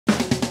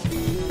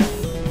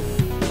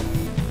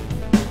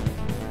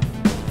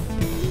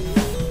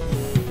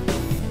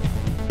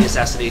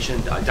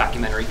assassination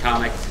documentary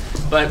comic.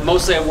 But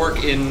mostly I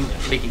work in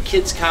making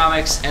kids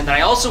comics, and then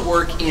I also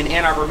work in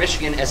Ann Arbor,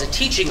 Michigan as a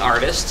teaching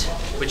artist,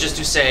 which is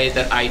to say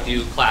that I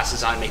do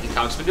classes on making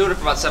comics. Been doing it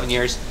for about 7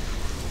 years.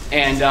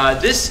 And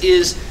this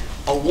is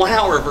a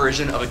 1-hour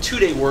version of a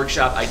 2-day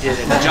workshop I did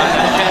at the John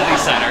F. Kennedy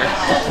Center.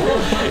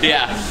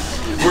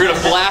 Yeah, we're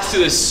gonna blast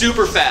through this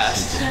super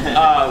fast.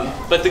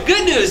 But the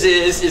good news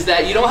is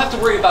that you don't have to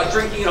worry about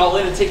drinking it all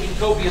in and taking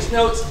copious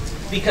notes,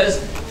 because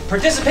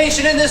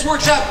participation in this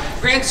workshop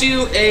grants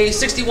you a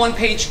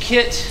 61-page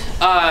kit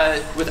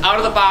with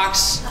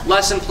out-of-the-box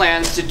lesson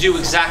plans to do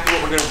exactly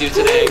what we're going to do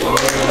today.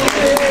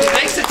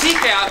 Thanks to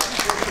TCAF,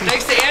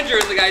 thanks to Andrew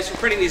and the guys for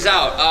printing these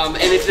out.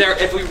 And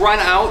if we run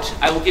out,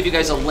 I will give you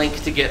guys a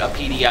link to get a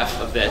PDF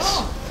of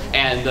this.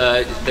 And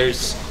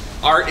there's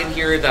art in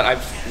here that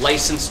I've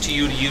licensed to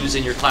you to use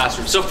in your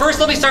classroom. So first,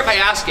 let me start by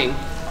asking,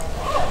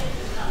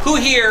 who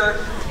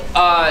here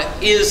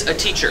is a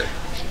teacher?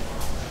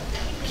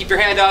 Keep your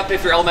hand up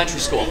if you're elementary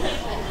school.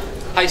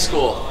 High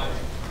school.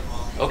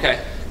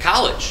 Okay.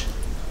 College.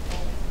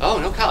 Oh,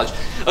 no college.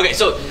 Okay,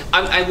 so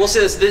I will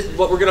say this,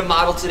 what we're going to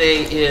model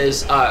today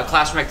is a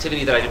classroom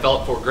activity that I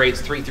developed for grades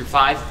 3 through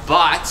 5,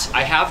 but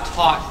I have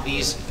taught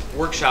these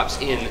workshops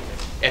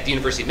at the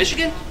University of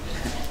Michigan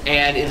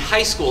and in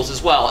high schools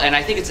as well. And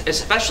I think it's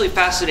especially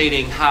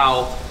fascinating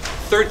how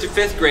 3rd through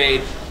 5th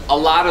grade, a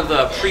lot of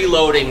the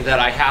preloading that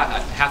I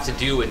have to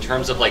do in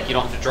terms of, like, you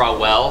don't have to draw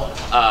well,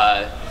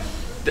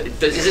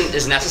 that isn't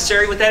as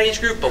necessary with that age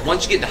group, but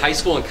once you get into high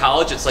school and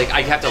college, it's like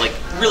I have to like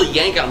really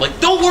yank on them, like,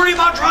 don't worry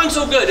about drawing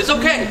so good, it's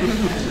okay.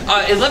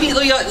 And let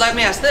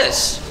me ask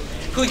this: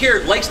 who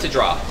here likes to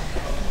draw?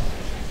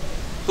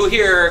 Who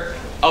here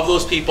of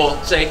those people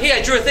say, hey,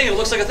 I drew a thing, it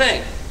looks like a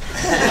thing?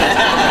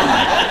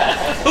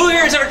 Who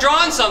here has ever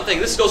drawn something?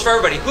 This goes for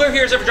everybody. Who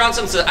here has ever drawn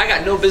something and said, I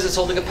got no business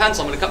holding a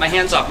pencil, I'm going to cut my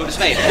hands off, who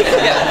dismayed?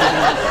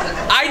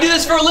 Yeah. I do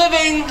this for a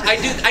living, I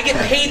get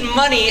paid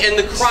money, and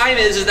the crime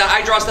is that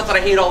I draw stuff that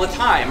I hate all the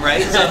time,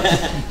 right?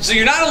 So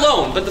you're not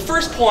alone, but the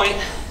first point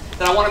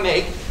that I want to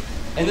make,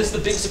 and this is the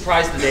big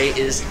surprise of the day,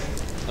 is,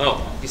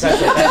 besides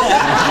that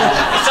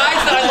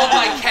I love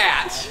my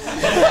cat.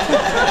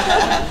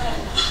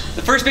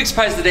 The first big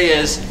surprise of the day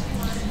is,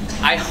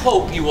 I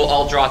hope you will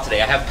all draw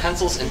today. I have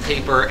pencils and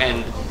paper,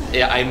 and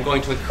I'm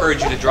going to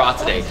encourage you to draw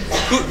today.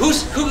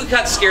 Who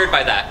got scared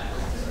by that?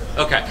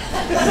 Okay.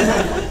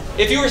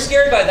 If you were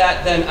scared by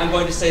that, then I'm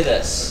going to say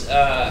this.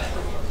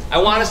 I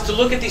want us to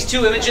look at these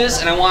two images,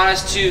 and I want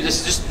us to,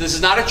 this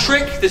is not a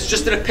trick, this is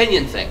just an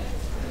opinion thing.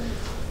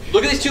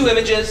 Look at these two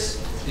images,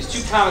 these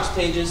two comics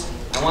pages.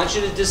 I want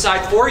you to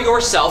decide for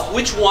yourself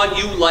which one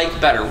you like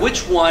better,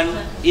 which one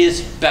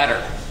is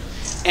better.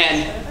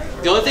 And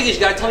the only thing is, you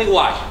got to tell me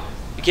why.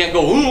 You can't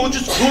go, oh,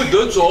 just good,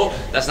 that's all.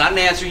 That's not an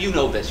answer, you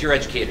know this, you're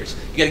educators.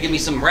 You gotta give me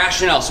some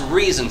rationale, some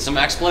reason, some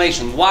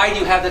explanation. Why do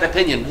you have that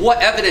opinion?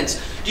 What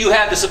evidence do you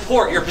have to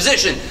support your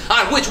position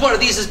on which one of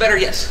these is better?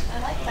 Yes?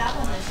 I like that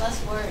one, there's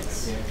less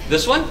words.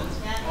 This one?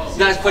 Yeah.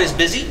 Not quite as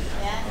busy?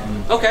 Yeah.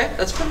 Okay,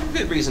 that's a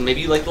good reason.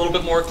 Maybe you like a little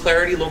bit more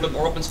clarity, a little bit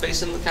more open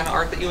space in the kind of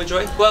art that you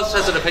enjoy? Who else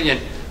has an opinion?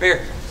 Right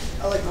here.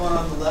 I like the one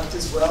on the left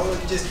as well.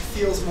 It just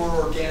feels more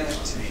organic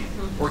to me.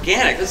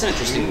 Organic, that's an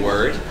interesting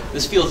word.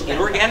 This feels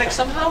inorganic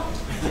somehow?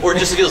 Or it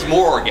just feels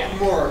more organic?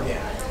 More organic.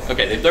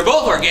 Okay, they're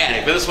both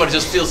organic, but this one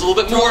just feels a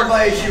little bit more...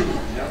 by a human,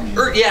 you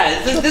know?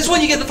 Yeah, this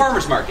one you get at the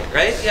farmer's market,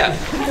 right? Yeah.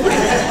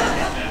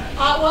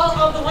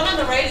 Well, the one on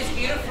the right is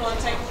beautiful and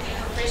technically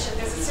proficient.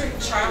 There's a certain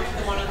charm to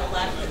the one on the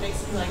left that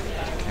makes me like it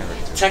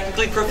better.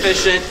 Technically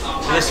proficient,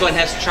 and this one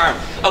has charm.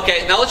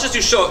 Okay, now let's just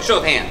do show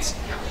of hands.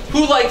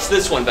 Who likes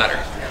this one better?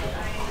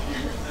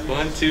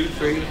 1, 2,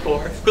 3, 4.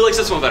 Who likes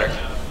this one better?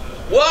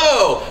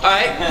 Whoa! All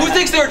right. Who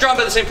thinks they were drawn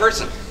by the same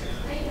person?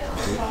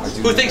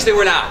 Who thinks they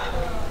were not?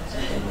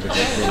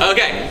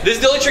 Okay, this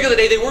is the only trick of the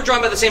day. They were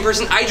drawn by the same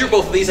person. I drew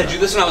both of these. I drew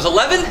this when I was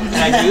 11, and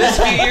I drew this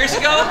a few years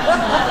ago.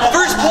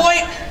 First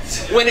point,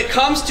 when it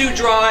comes to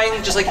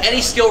drawing, just like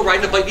any skill,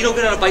 riding a bike, you don't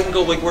get on a bike and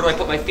go, like, where do I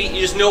put my feet?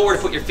 You just know where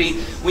to put your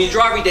feet. When you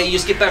draw every day, you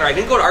just get better. I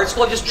didn't go to art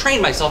school. I just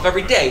trained myself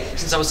every day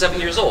since I was 7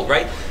 years old,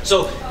 right?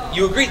 So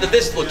you agreed that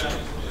this looked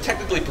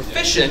technically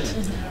proficient,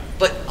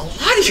 but a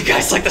lot of you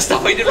guys like the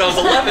stuff I did when I was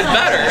 11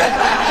 better.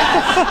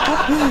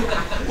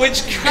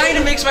 Which kind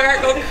of makes my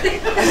heart go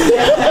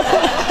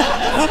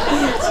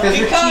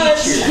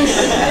because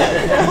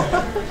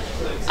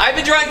I've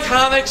been drawing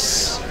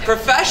comics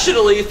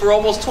professionally for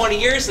almost 20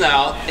 years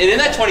now, and in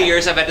that 20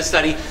 years I've had to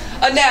study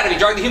anatomy,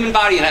 drawing the human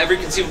body in every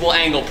conceivable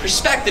angle,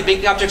 perspective,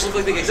 making objects look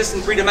like they exist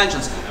in 3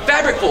 dimensions,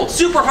 fabric folds,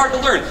 super hard to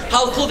learn,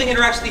 how clothing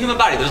interacts with the human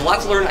body. There's a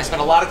lot to learn. I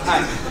spent a lot of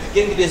time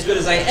getting to be as good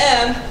as I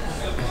am.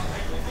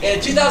 In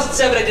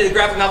 2007, I did a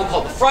graphic novel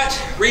called The Front,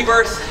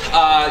 Rebirth,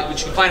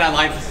 which you can find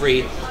online for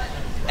free.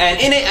 And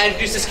in it, I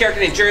introduced this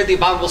character named Jared the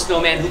Abominable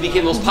Snowman, who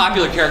became the most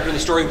popular character in the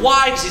story.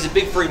 Why? Because he's a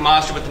big furry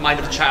monster with the mind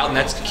of a child, and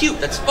that's cute,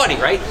 that's funny,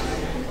 right?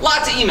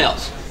 Lots of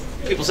emails.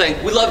 People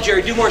saying, we love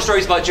Jared, do more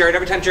stories about Jared.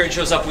 Every time Jared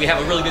shows up, we have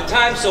a really good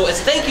time. So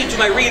as thank you to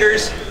my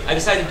readers, I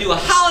decided to do a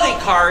holiday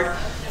card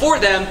for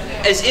them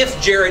as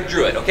if Jared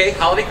drew it, okay?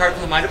 Holiday card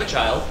from the mind of a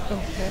child.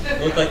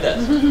 Okay. Look like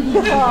this.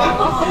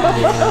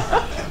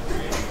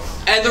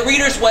 And the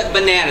readers went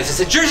bananas.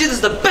 They said, Jerzy, this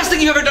is the best thing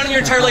you've ever done in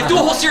your entire life. Do a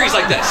whole series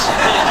like this.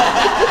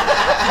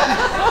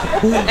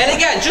 And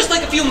again, just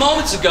like a few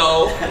moments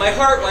ago, my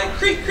heart went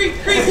creak,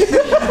 creak, creak.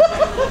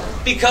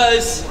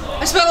 Because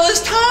I spent all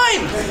this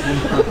time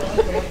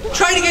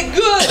trying to get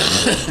good.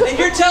 And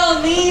you're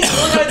telling me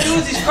all I gotta do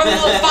is these crummy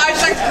little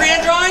 5-second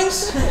crayon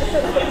drawings?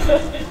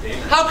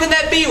 How can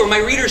that be? Were my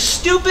readers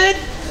stupid?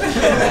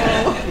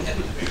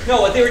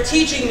 No, what they were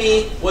teaching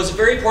me was a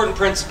very important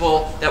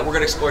principle that we're going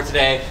to explore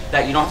today,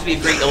 that you don't have to be a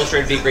great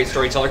illustrator to be a great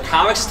storyteller.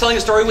 Comics is telling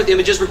a story with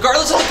images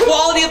regardless of the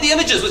quality of the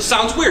images, which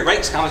sounds weird, right?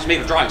 Because comics are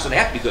made of drawings, so they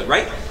have to be good,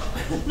 right?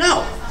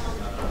 No.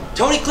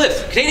 Tony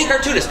Cliff, Canadian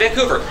cartoonist,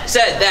 Vancouver,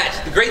 said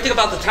that the great thing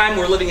about the time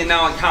we're living in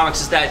now in comics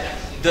is that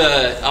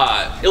the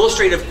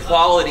illustrative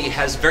quality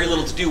has very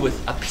little to do with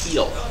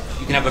appeal.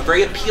 You can have a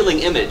very appealing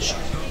image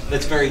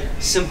that's very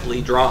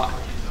simply drawn.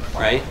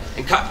 Right?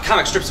 And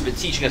comic strips have been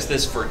teaching us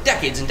this for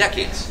decades and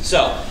decades.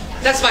 So,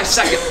 that's my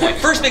second point.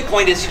 First big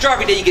point is, you draw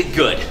every day, you get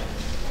good.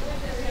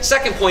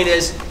 Second point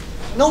is,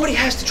 nobody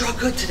has to draw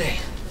good today.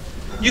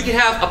 You can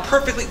have a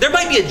perfectly, there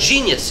might be a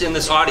genius in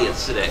this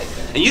audience today,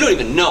 and you don't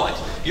even know it.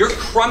 Your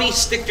crummy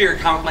stick figure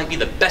comic might be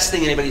the best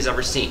thing anybody's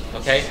ever seen,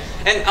 okay?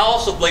 And I'll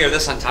also layer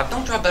this on top.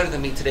 Don't draw better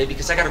than me today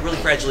because I got a really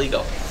fragile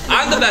ego.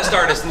 I'm the best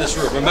artist in this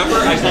room, remember?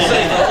 I've been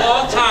saying for a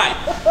long time.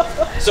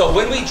 So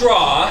when we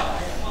draw,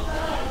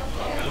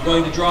 we're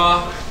going to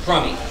draw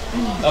crummy.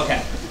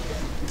 Okay.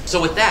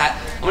 So with that,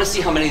 I'm going to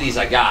see how many of these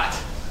I got.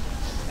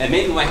 And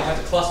maybe we might have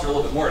to cluster a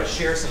little bit more to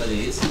share some of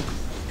these.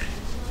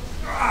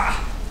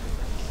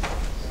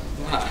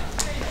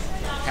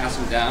 Pass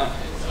them down.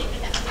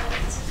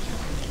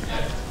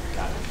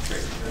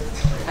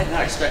 I did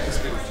not expect this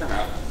big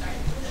turnout.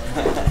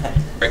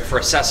 Right, for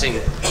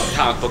assessing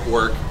comic book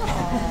work.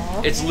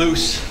 It's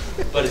loose,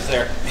 but it's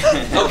there.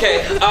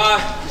 Okay,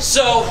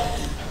 so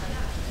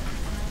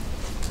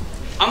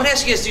I'm going to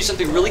ask you guys to do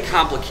something really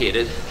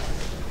complicated,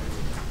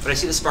 but I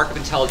see the spark of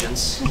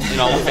intelligence in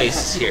all the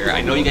faces here.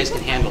 I know you guys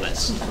can handle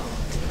this.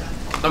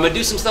 But I'm going to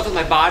do some stuff with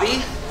my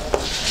body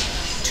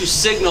to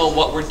signal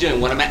what we're doing.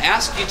 What I'm going to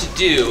ask you to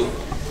do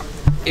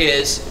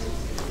is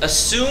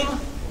assume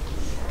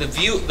the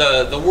view,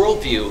 the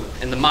worldview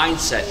and the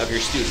mindset of your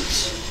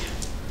students.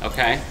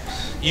 Okay?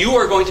 You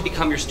are going to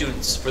become your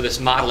students for this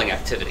modeling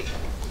activity.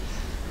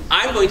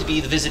 I'm going to be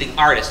the visiting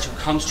artist who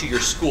comes to your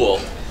school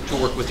to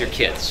work with your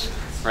kids,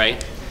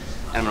 right?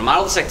 And I'm going to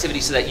model this activity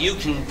so that you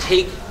can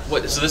take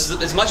what, so this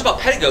is as much about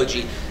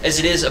pedagogy as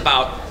it is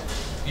about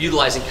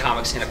utilizing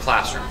comics in a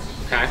classroom,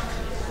 okay?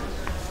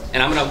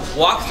 And I'm going to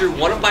walk through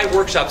one of my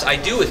workshops I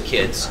do with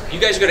kids. You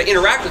guys are going to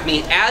interact with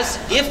me as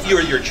if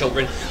you're your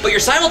children, but you're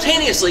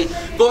simultaneously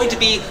going to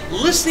be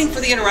listening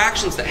for the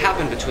interactions that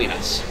happen between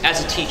us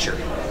as a teacher.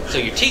 So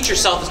your teacher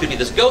self is going to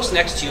be this ghost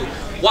next to you,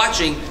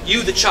 watching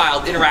you, the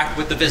child, interact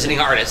with the visiting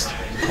artist,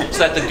 so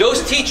that the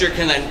ghost teacher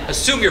can then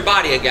assume your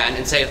body again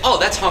and say, oh,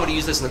 that's how I'm going to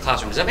use this in the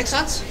classroom. Does that make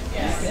sense?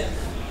 Yes.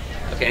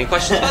 Okay, any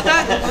questions about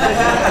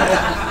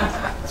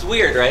that? It's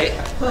weird, right?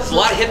 There's a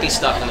lot of hippie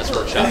stuff in this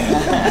workshop.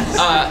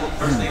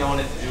 First thing I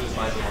wanted to do is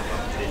find someone to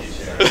take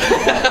your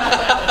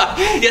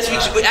chair. Yes,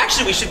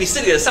 we should be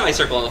sitting in a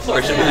semicircle on the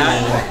floor, shouldn't we not?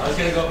 I was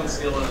going to go up and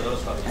steal one of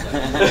those puppies.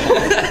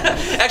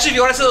 Actually, if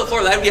you want to sit on the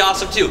floor, that would be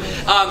awesome too.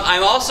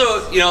 I'm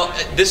also,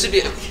 this would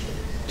be,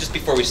 just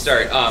before we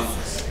start,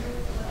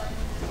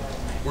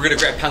 we're going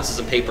to grab pencils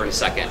and paper in a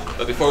second.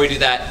 But before we do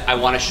that, I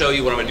want to show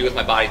you what I'm going to do with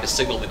my body to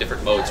signal the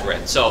different modes we're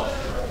in. So,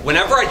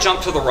 whenever I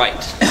jump to the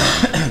right,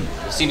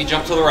 you'll see me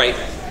jump to the right,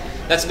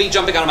 that's me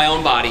jumping out of my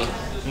own body.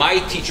 My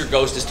teacher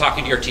ghost is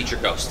talking to your teacher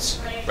ghosts,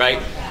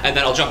 right? And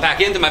then I'll jump back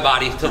into my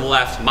body to the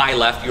left, my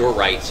left, your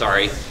right,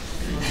 sorry.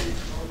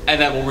 And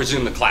then we'll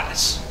resume the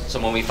class.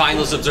 So when we find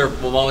those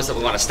observable moments that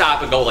we want to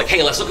stop and go like,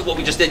 hey, let's look at what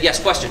we just did. Yes,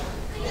 question?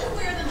 I know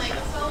where the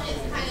microphone is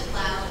kind of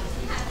loud.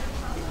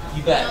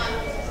 You bet.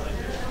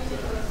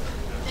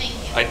 Thank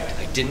you.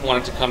 I didn't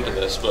want it to come to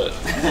this, but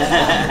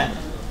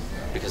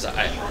because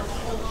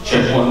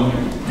check one.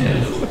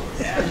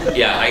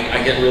 Yeah,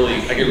 I get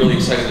really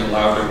excited and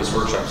loud during this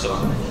workshop, so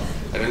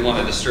I didn't want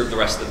to disturb the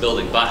rest of the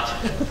building. But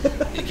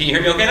can you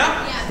hear me okay now?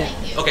 Yeah,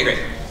 thank you. Okay, great.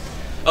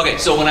 Okay,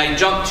 so when I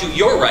jump to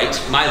your right,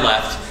 my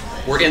left,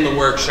 we're in the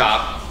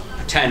workshop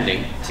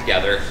pretending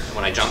together.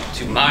 When I jump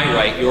to my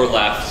right, your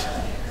left,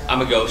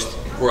 I'm a ghost.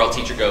 We're all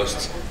teacher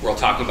ghosts. We're all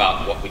talking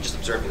about what we just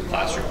observed in the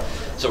classroom.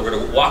 So we're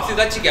going to walk through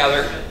that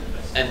together,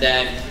 and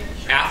then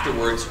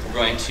afterwards we're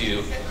going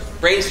to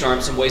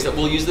brainstorm some ways that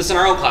we'll use this in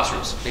our own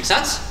classrooms. Make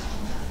sense?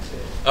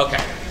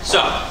 Okay,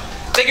 so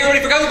thank you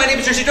everybody for coming. My name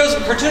is Jerzy Drozd.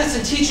 I'm a cartoonist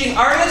and teaching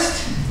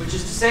artist, which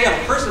is to say I'm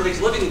a person who makes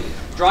a living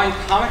drawing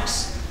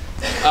comics.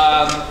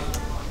 The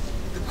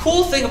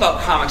cool thing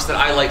about comics that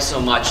I like so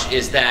much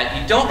is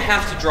that you don't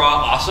have to draw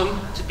awesome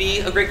to be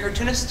a great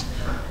cartoonist.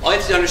 All you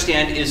have to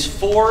understand is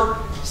 4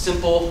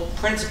 simple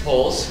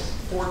principles,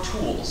 4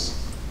 tools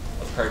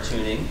of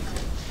cartooning.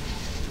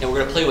 And we're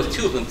going to play with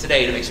 2 of them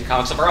today to make some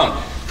comics of our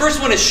own. First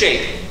one is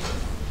shape.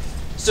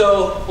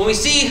 So when we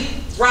see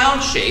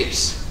round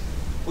shapes,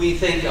 we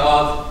think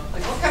of,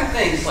 like, what kind of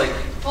things? Like,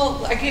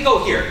 well, I can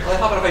go here. How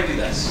about if I do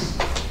this?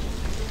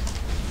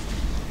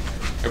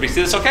 Everybody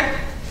see this okay?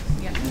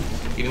 Yeah.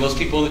 Even those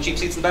people in the cheap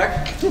seats in the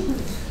back?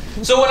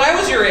 So when I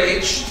was your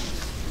age,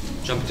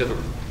 jump to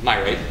my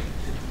rate,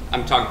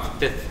 I'm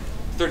talking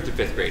third through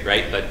fifth grade,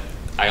 right? But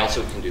I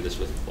also can do this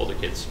with older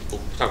kids.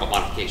 We'll talk about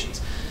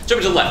modifications.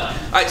 Jump to the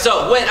left. All right,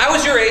 so when I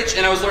was your age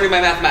and I was learning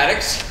my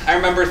mathematics, I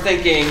remember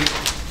thinking,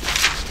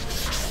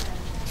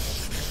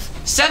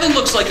 7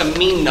 looks like a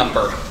mean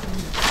number.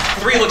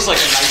 3 looks like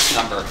a nice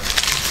number.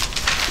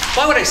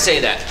 Why would I say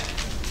that?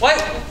 Why?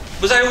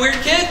 Was I a weird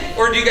kid?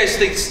 Or do you guys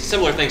think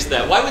similar things to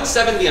that? Why would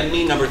 7 be a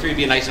mean number, 3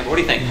 be a nice number? What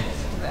do you think?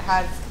 It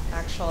has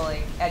actual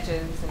like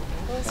edges and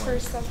angles for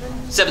 7.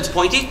 7's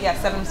pointy? Yeah,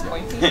 7's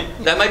pointy.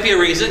 That might be a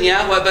reason,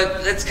 yeah. Well,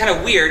 but that's kind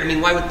of weird. I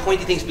mean, why would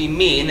pointy things be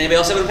mean? Anybody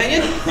else have an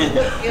opinion?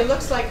 It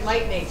looks like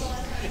lightning.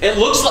 It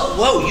looks like,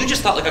 whoa, you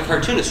just thought like a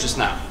cartoonist just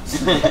now.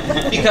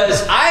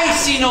 Because I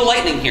see no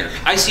lightning here.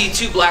 I see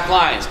 2 black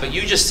lines, but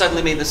you just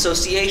suddenly made an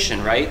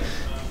association, right?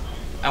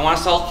 I want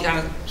us to all kind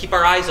of keep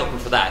our eyes open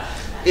for that.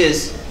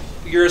 Is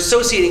you're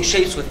associating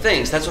shapes with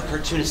things. That's what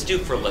cartoonists do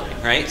for a living,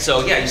 right?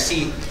 So yeah, you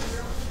see,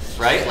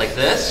 right, like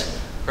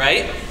this,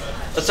 right?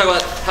 Let's talk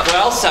about what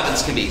else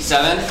 7s can be.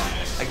 7,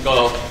 I can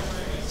go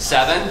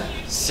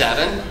 7,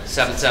 7,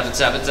 7, 7,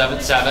 7,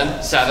 7,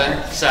 7,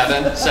 7,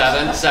 7,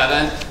 7,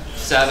 7,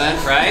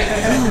 7, right?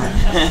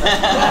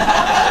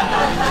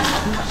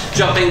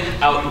 Jumping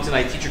out into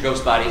my teacher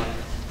ghost body.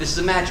 This is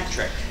a magic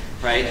trick,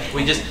 right?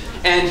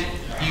 And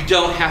you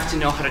don't have to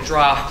know how to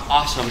draw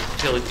awesome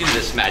to be able to do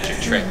this magic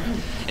trick.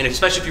 And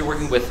especially if you're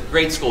working with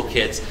grade school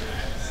kids,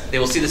 they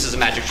will see this as a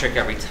magic trick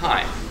every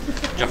time.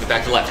 Jumping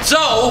back to left.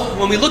 So,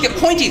 when we look at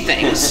pointy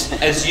things,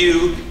 as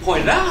you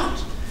pointed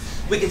out,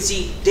 we can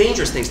see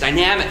dangerous things,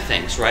 dynamic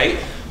things, right?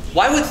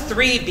 Why would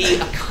 3 be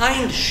a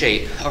kind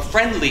shape, a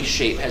friendly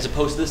shape, as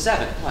opposed to the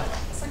 7? What?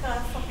 It's like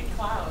a fluffy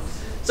cloud.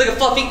 It's like a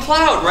fluffy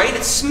cloud, right?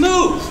 It's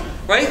smooth,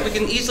 right? We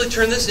can easily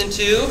turn this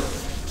into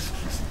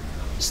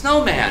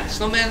snowman.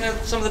 Snowman are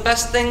some of the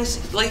best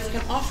things life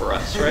can offer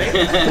us, right?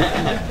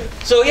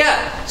 So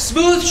yeah,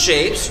 smooth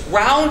shapes,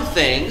 round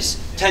things,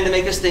 tend to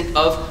make us think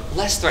of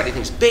less threatening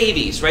things.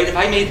 Babies, right? If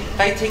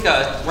I take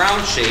a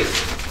round shape,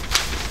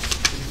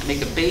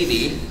 make a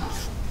baby,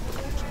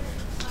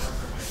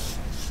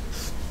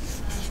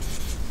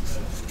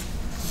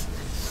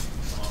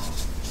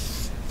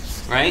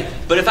 right?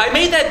 But if I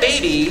made that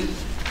baby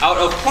out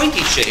of pointy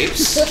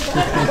shapes,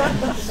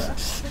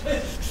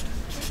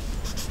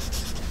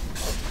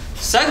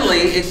 suddenly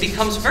it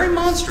becomes very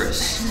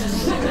monstrous.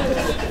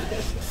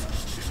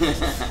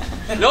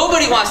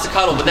 Nobody wants to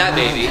cuddle with that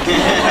baby.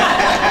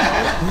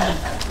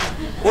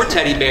 Or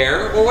teddy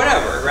bear, or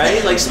whatever,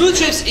 right? Like smooth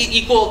shapes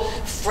equal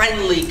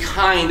friendly,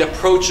 kind,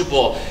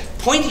 approachable.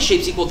 Pointy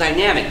shapes equal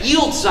dynamic.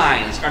 Yield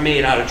signs are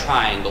made out of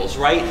triangles,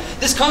 right?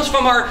 This comes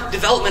from our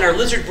development, our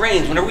lizard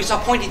brains. Whenever we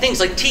saw pointy things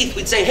like teeth,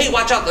 we'd say, hey,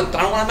 watch out,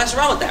 I don't want to mess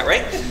around with that,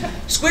 right?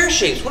 Square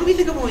shapes, what do we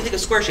think of when we think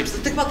of square shapes?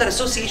 Think about that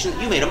association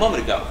that you made a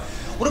moment ago.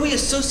 What do we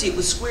associate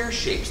with square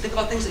shapes? Think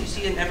about things that you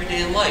see in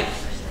everyday life,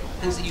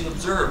 things that you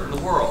observe in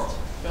the world.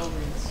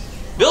 Buildings.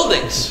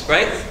 Buildings,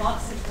 right?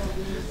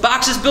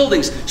 Boxes,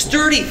 buildings,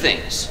 sturdy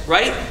things,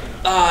 right?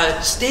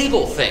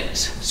 Stable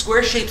things.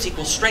 Square shapes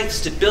equal strength,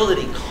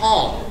 stability,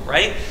 calm,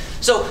 right?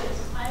 So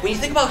when you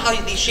think about how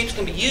these shapes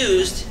can be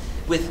used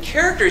with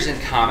characters in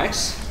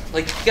comics,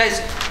 like you guys,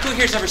 who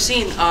here's ever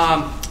seen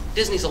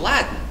Disney's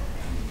Aladdin?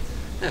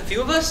 A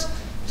few of us?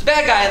 It's a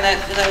bad guy in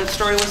that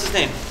story. What's his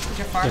name?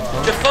 Jafar.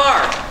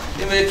 Jafar.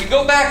 I mean, if you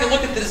go back and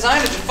look at the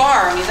design of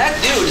Jafar, I mean,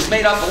 that dude is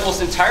made up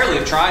almost entirely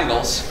of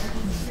triangles.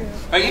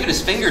 Right? Even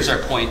his fingers are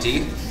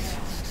pointy.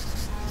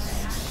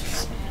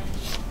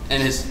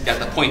 And he's got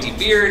the pointy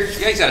beard.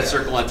 Yeah, he's got a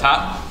circle on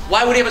top.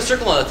 Why would he have a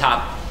circle on the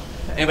top?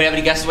 Anybody have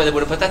any guesses why they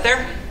would have put that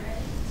there?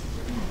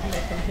 Make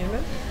him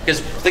human. Because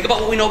think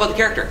about what we know about the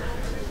character.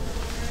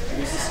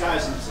 He's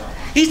disguised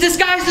himself. He's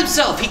disguised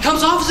himself. He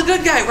comes off as a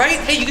good guy, right?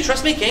 Hey, you can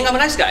trust me, King. I'm a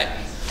nice guy.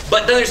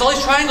 But then there's all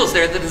these triangles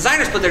there that the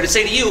designers put there to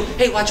say to you,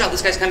 hey, watch out,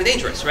 this guy's kind of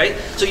dangerous, right?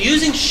 So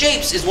using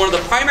shapes is one of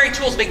the primary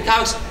tools making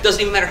comics.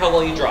 Doesn't even matter how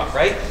well you draw,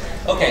 right?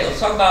 Okay, let's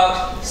talk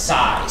about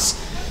size.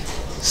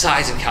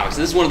 Size in comics.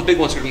 This is one of the big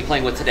ones we're going to be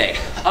playing with today.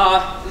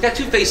 We've got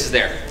 2 faces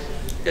there.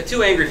 We've got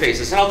 2 angry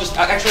faces, and I'll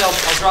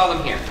draw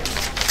them here.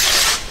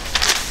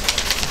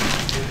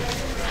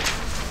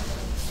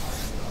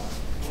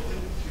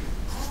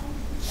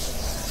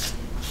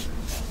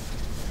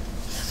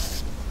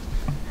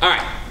 All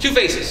right, 2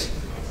 faces.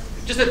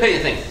 Just a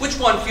opinion thing. Which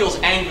one feels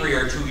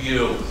angrier to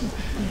you?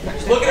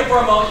 Just look at it for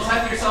a moment.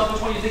 Decide for yourself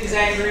which one you think is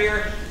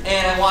angrier.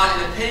 And I want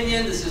an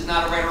opinion. This is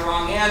not a right or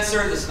wrong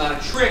answer. This is not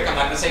a trick. I'm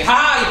not going to say,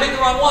 ha, you picked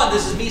the wrong one.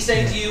 This is me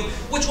saying to you,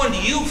 which one do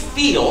you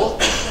feel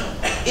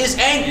is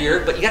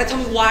angrier? But you got to tell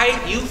me why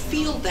you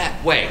feel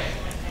that way.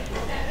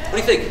 What do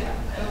you think?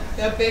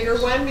 The bigger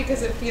one,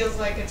 because it feels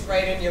like it's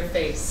right in your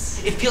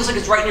face. It feels like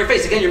it's right in your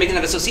face. Again, you're making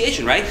that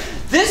association, right?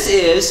 This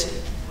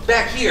is,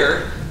 back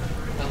here,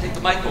 I'll take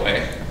the mic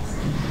away.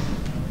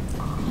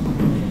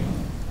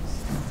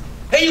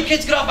 Hey, you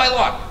kids, get off my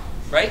lawn,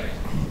 right?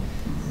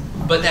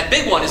 But that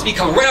big one is me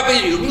coming right up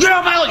at you. Get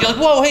off my lawn. You're like,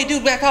 whoa, hey,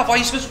 dude, back off. Why are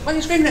you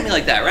screaming at me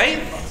like that, right?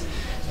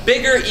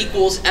 Bigger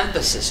equals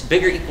emphasis.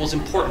 Bigger equals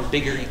important.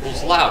 Bigger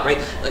equals loud, right?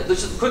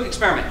 This is a quick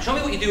experiment. Show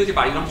me what you do with your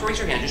body. You don't have to raise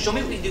your hand. Just show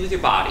me what you do with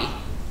your body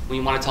when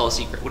you want to tell a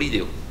secret. What do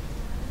you do?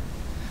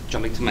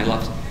 Jumping to my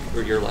left,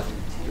 or your left,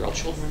 your all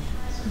children.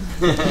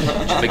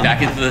 Jumping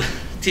back into the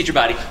teacher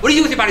body. What do you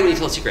do with your body when you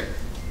tell a secret?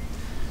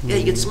 Yeah,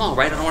 you get small,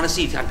 right? I don't want to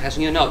see. I'm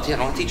passing you a note. Yeah, I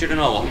don't want the teacher to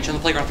know. I'll meet you on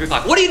the playground at 3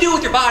 o'clock. What do you do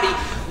with your body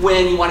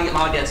when you want to get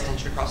mom and dad's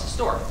attention across the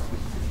store?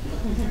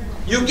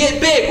 You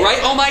get big, right?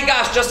 Oh my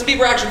gosh, Justin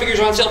Bieber action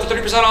figures are on sale for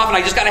 30% off and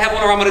I just got to have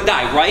one or I'm going to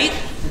die, right?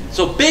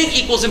 So big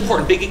equals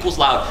important, big equals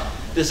loud.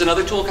 This is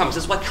another tool of comics.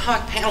 This is why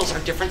comic panels are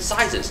different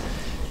sizes.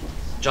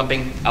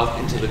 Jumping out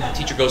into the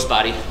teacher ghost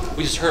body,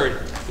 we just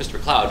heard Mr.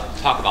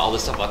 McCloud talk about all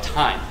this stuff about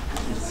time.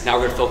 Now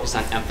we're going to focus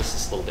on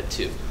emphasis a little bit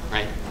too,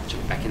 right?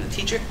 Jumping back into the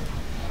teacher,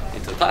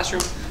 into the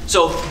classroom.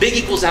 So big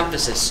equals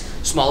emphasis,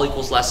 small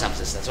equals less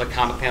emphasis. That's why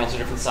comic panels are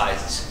different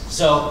sizes.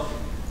 So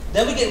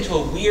then we get into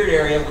a weird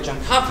area which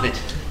I'm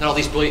confident that all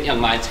these brilliant young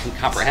minds can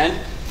comprehend.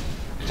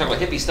 We're talking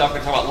about hippie stuff, we're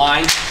talking about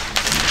lines.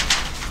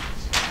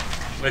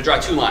 I'm going to draw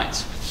 2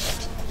 lines.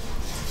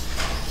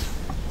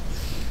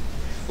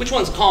 Which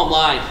one's a calm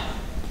line?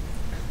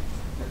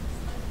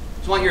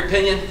 Just want your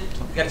opinion?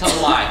 You got to tell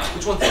the line.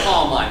 Which one's a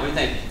calm line? What do you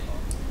think?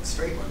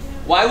 Straight one.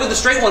 Why would the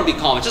straight one be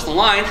calm? It's just a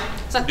line.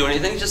 It's not doing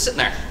anything. It's just sitting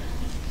there.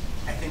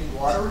 I think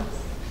water.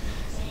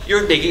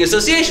 You're making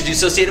associations. You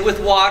associate it with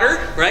water,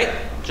 right?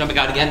 Jumping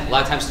out again. A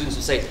lot of times students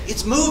will say,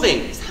 it's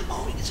moving. It's not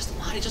moving. It's just a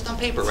line. It's just on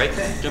paper, right?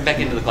 Jump back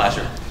into the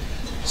classroom.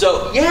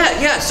 So,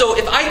 yeah. So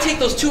if I take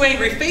those 2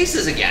 angry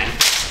faces again,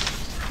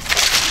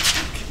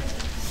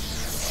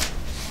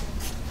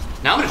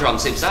 now I'm going to draw them the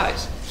same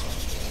size.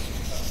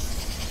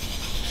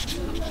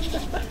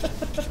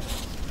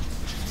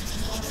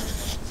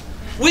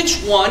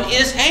 Which one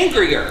is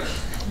angrier?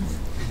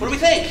 What do we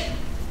think?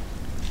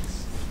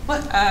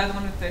 What? The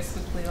one with the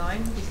squiggly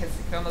line, because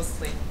it's almost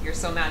like you're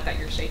so mad that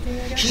you're shaking,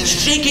 I guess. He's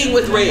shaking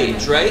with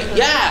rage, right?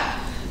 Yeah.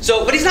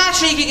 So, but he's not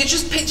shaking. It's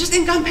just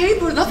ink on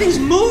paper. Nothing's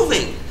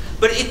moving.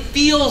 But it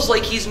feels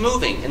like he's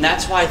moving. And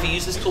that's why if you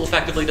use this tool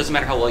effectively, it doesn't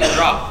matter how well you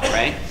draw,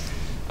 right?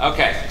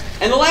 Okay.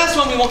 And the last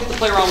one we won't get to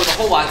play around with a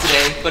whole lot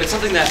today, but it's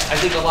something that I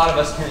think a lot of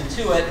us can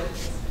intuit,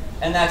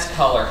 and that's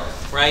color,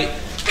 right?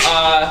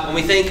 When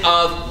we think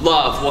of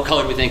love, what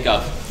color do we think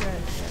of?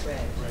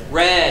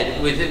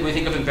 Red. When we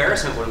think of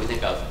embarrassment, what do we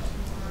think of?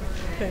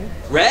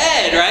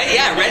 Red, right?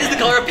 Yeah, red is the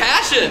color of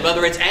passion.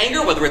 Whether it's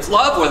anger, whether it's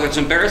love, whether it's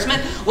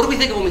embarrassment. What do we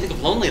think of when we think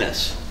of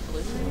loneliness?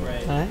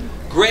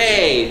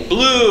 Gray.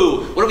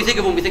 Blue. What do we think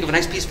of when we think of a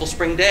nice peaceful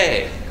spring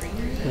day?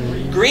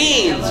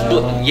 Greens.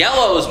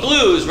 Yellows,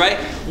 blues, right?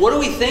 What do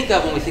we think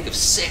of when we think of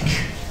sick?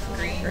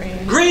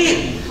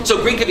 Green.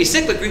 So green can be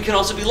sick, but green can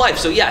also be life.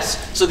 So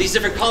yes, so these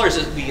different colors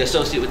we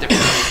associate with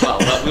different things as well.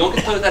 But we won't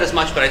get into that as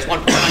much, but I just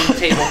want to put it on the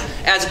table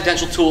as a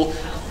potential tool,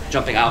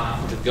 jumping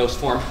out into the ghost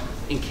form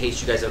in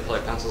case you guys have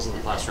colored pencils in the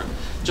classroom.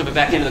 Jumping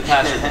back into the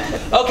classroom.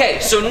 Okay,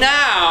 so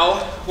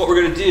now what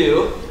we're going to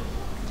do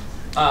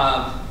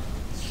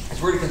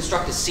is we're going to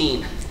construct a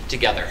scene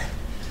together.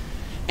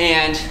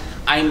 And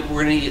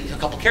we're going to need a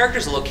couple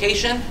characters, a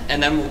location,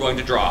 and then we're going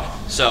to draw.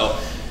 So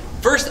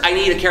first, I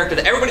need a character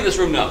that everybody in this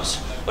room knows.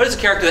 What is a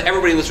character that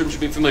everybody in this room should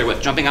be familiar with?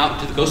 Jumping out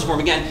into the ghost form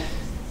again.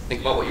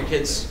 Think about what your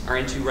kids are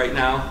into right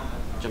now.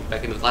 Jump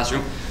back into the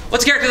classroom.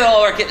 What's a character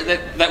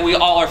that we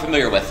all are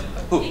familiar with?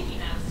 Who? Mickey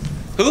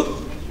Mouse.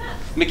 Who?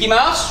 Mickey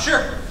Mouse?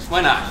 Sure. Why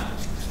not?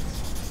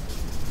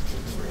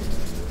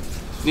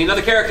 Need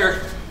another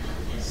character.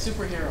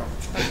 Superhero.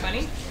 Bugs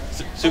Bunny?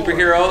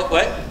 Superhero.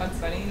 What? Bugs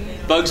Bunny.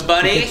 Bugs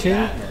Bunny.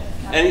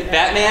 Any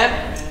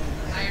Batman?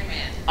 Iron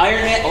Man.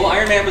 Iron Man. Oh,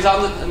 Iron Man was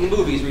out in the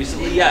movies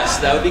recently. Yes,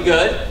 that would be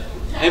good.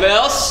 Anybody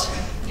else?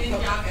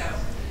 Ninjago.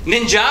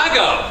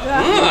 Ninjago.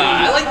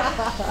 I like.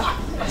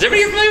 Is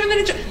everybody here familiar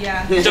with Ninjago?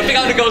 Yeah. Jumping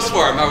out into ghost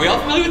form. Are we all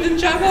familiar with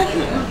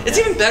Ninjago? It's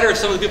even better if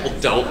some of the people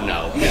don't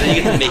know, because then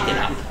you get to make it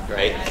up,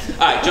 right?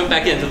 All right, jump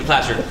back into the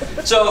classroom.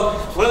 So,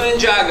 what are the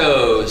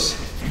Ninjagos?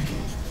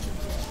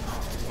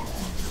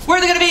 Where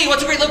are they going to be?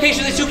 What's a great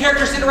location for these 2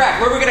 characters to interact?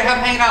 Where are we going to have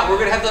hanging out? Where are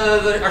we going to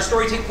have our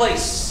story take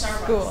place?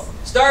 School.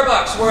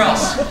 Starbucks. Where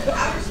else?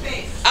 Outer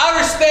space.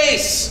 Outer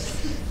space.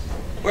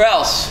 Where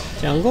else?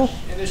 Jungle?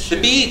 The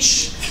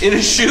beach. In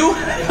a shoe?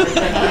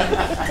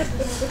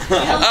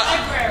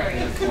 Library.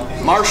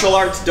 Martial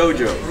arts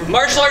dojo.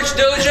 Martial arts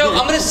dojo.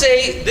 I'm going to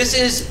say this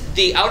is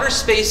the outer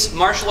space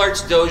martial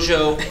arts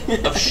dojo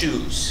of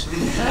shoes.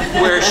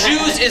 Where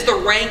shoes is the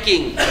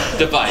ranking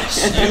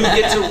device. You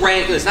get to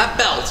rank. It's not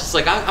belts. It's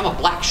like I'm a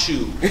black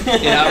shoe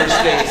in outer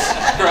space.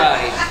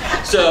 Right.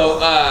 So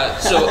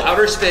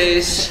outer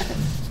space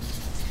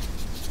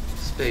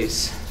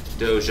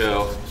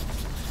dojo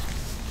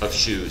of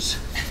shoes.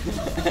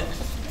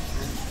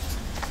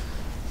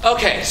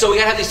 Okay, so we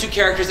gotta have these 2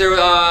 characters. They're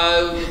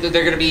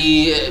gonna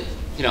be,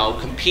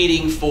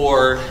 competing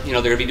for,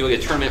 they're gonna be doing a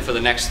tournament for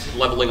the next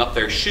leveling up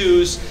their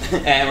shoes,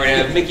 and we're gonna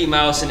have Mickey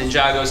Mouse and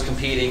Ninjagos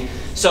competing.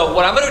 So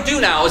what I'm going to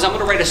do now is I'm going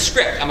to write a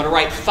script. I'm going to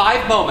write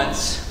 5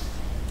 moments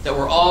that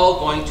we're all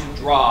going to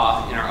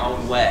draw in our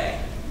own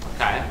way.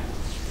 Okay?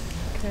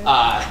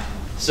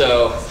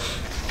 So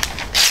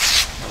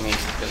let me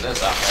get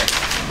this up, right?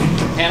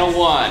 Panel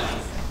 1.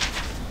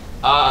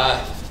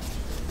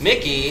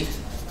 Mickey.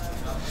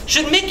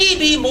 Should Mickey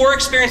be more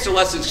experienced or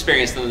less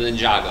experienced than the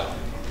Ninjago?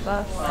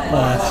 Less.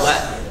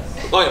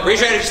 Oh, yeah, raise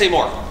your hand if you say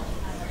more.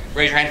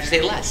 Raise your hand if you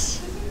say less.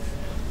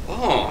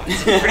 Oh,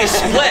 it's pretty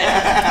split.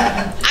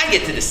 I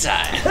get to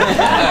decide.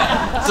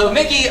 So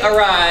Mickey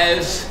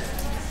arrives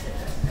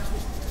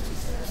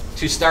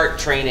to start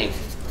training.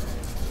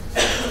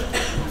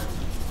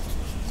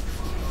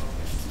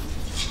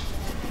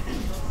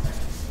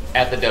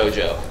 At the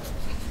dojo.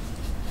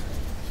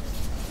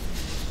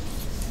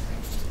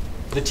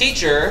 The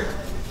teacher,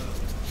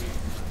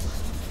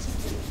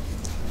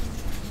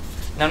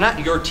 now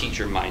not your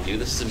teacher, mind you,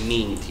 this is a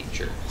mean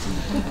teacher,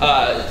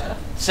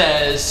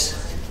 says,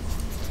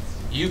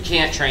 you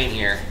can't train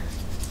here.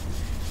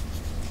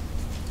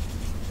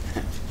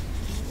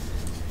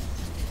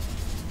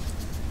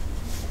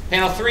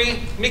 Panel 3,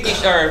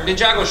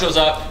 Ninjago shows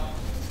up.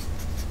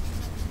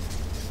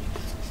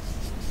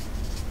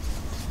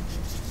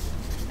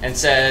 And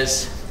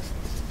says,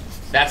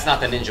 that's not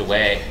the ninja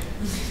way.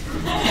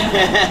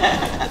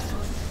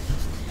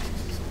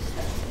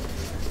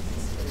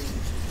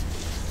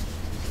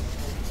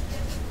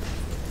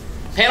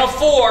 Panel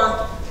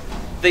 4,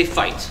 they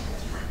fight.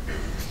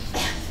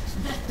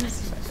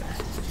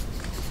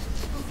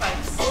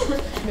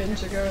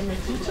 Ninjago and the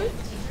teacher?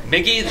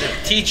 Mickey, the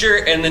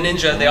teacher, and the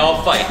ninja, they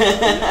all fight.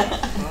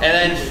 And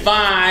then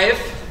 5,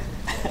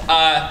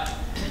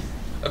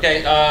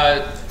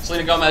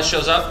 Selena Gomez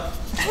shows up.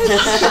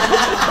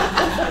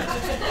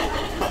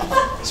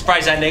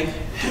 Surprise ending,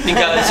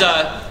 because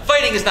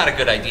fighting is not a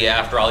good idea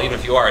after all, even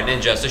if you are a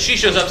ninja. So she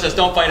shows up and says,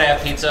 don't fight, I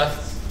have pizza.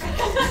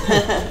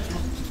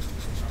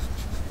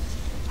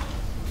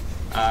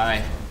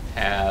 I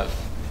have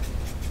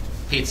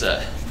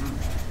pizza.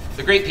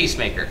 The great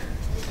peacemaker.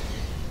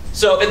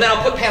 So, and then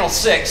I'll put panel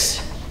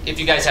 6, if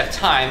you guys have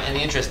time, in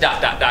the interest, ...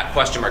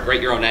 question mark, write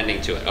your own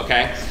ending to it,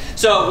 okay?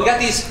 So we got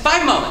these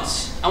 5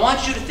 moments. I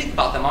want you to think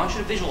about them. I want you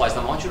to visualize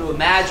them. I want you to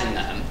imagine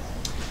them.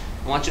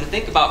 I want you to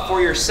think about for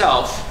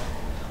yourself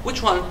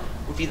which one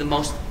would be the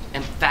most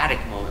emphatic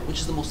moment, which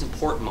is the most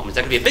important moment. Is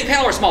that going to be a big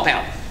panel or a small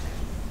panel?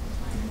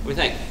 What do you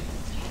think?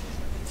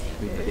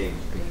 Big.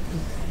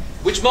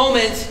 Which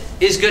moment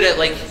is good at,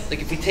 like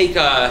if we take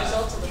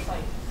Results of the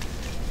fight.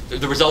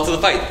 the results of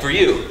the fight for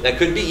you? That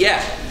could be,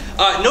 yeah.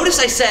 Notice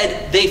I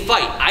said they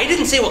fight. I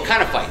didn't say what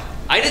kind of fight.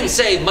 I didn't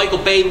say Michael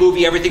Bay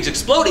movie, everything's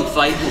exploding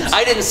fight.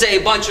 I didn't say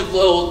a bunch of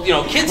little,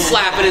 kids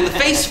slapping in the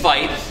face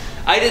fight.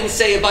 I didn't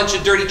say a bunch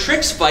of dirty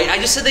tricks fight. I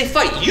just said they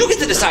fight. You get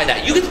to decide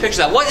that. You get to picture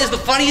that. What is the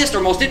funniest or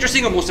most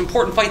interesting or most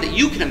important fight that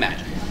you can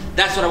imagine?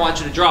 That's what I want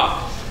you to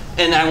draw.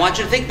 And then I want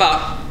you to think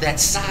about that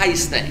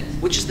size thing.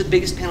 Which is the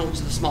biggest panel, which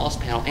is the smallest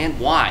panel, and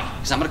why?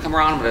 Because I'm going to come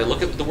around, I'm going to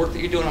look at the work that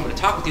you're doing, I'm going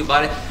to talk with you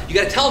about it. You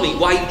got to tell me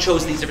why you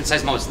chose these different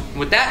size moments.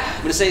 With that,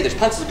 I'm going to say there's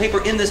pencils and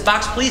paper in this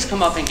box. Please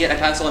come up and get a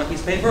pencil and a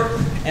piece of paper,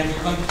 and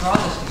we're going to draw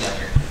this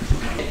together.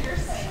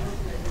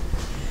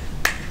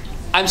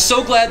 I'm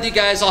so glad that you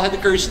guys all had the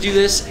courage to do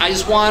this. I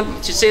just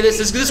want to say this.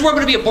 This is where I'm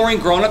going to be a boring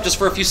grown-up just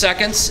for a few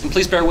seconds, and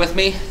please bear with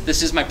me.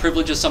 This is my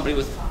privilege as somebody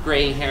with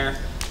graying hair.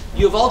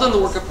 You have all done the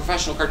work of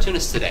professional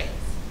cartoonists today.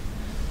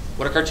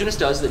 What a cartoonist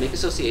does is they make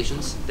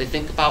associations, they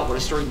think about what a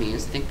story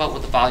means, they think about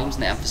what the volumes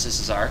and the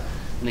emphases are,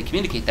 and they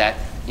communicate that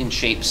in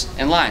shapes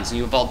and lines, and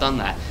you have all done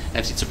that. And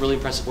I've seen some really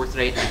impressive work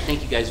today, and I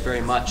thank you guys very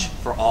much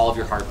for all of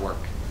your hard work.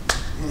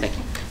 Thank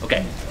you.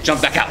 Okay,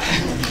 jump back out.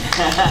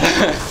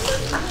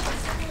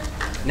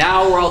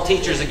 Now we're all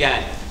teachers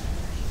again.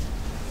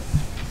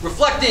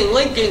 Reflecting,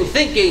 linking,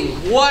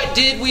 thinking, what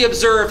did we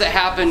observe that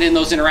happened in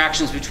those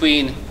interactions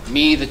between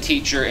me, the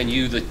teacher, and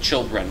you, the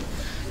children?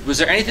 Was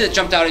there anything that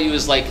jumped out at you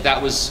as like,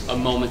 that was a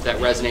moment that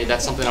resonated,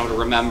 that's something I want to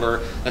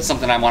remember, that's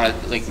something I want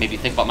to like maybe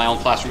think about my own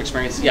classroom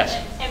experience? Yes?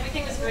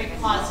 Everything was very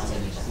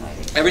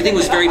positive. Everything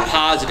was very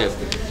positive.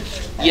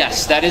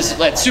 Yes,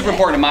 that's super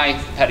important in my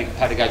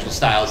pedagogical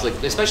styles, like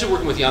especially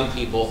working with young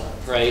people,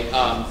 right?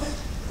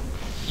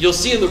 You'll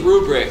see in the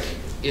rubric,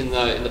 in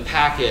the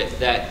packet,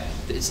 that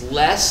it's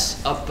less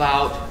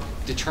about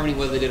determining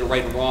whether they did it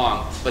right or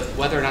wrong, but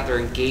whether or not they're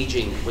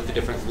engaging with the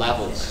different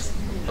levels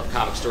of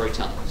comic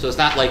storytelling. So it's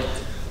not like,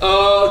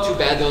 oh, too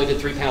bad they only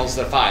did 3 panels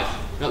instead of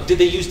 5. No, did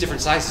they use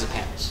different sizes of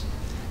panels?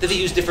 Did they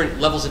use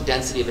different levels of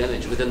density of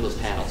image within those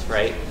panels,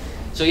 right?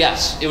 So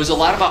yes, it was a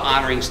lot about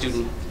honoring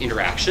student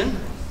interaction,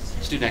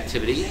 student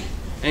activity.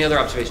 Any other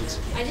observations?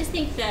 I just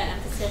think the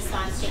emphasis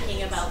on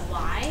thinking about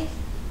why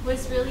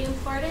was really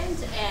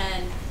important,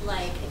 and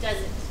like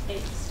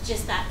it's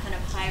just that kind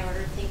of higher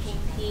order thinking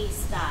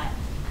piece that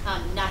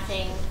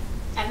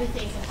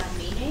everything can have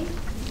meaning.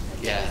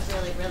 Yeah. It was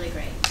really, really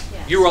great.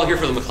 Yeah. You were all here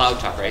for the McLeod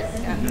talk, right?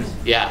 Yeah.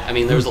 Yeah, I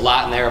mean, there was a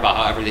lot in there about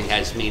how everything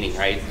has meaning,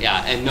 right?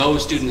 Yeah, and no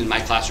student in my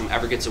classroom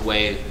ever gets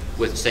away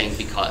with saying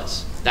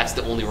because. That's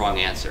the only wrong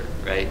answer,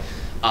 right?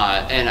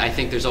 And I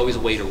think there's always a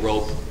way to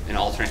rope an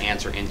alternate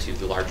answer into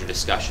the larger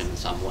discussion in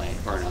some way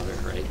or another,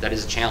 right? That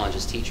is a challenge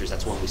as teachers.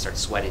 That's when we start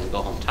sweating and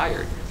go home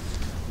tired.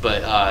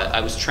 But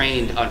I was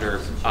trained under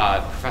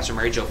Professor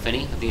Mary Jo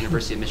Finney of the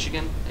University of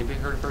Michigan. Anybody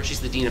heard of her? She's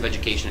the Dean of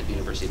Education at the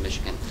University of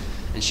Michigan.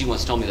 And she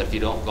once told me that if you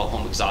don't go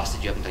home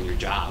exhausted, you haven't done your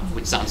job,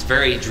 which sounds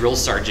very drill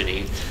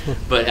sergeant-y.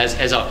 But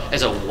as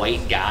a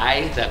white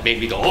guy, that made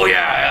me go, oh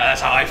yeah,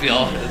 that's how I feel.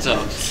 And so,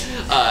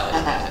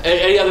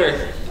 any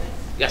other,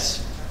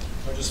 yes?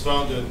 I just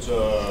found it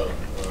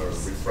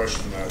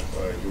refreshing that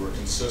you were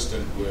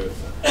consistent with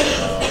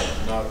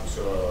not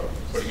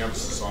putting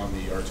emphasis on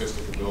the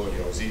artistic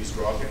ability. I was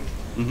eavesdropping,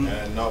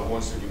 and not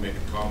once did you make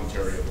a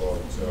commentary about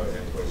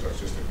anybody's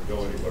artistic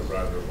ability, but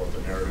rather about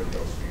the narrative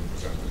that was being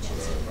presented. So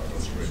that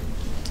was great.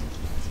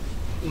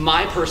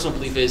 My personal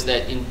belief is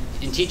that in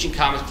teaching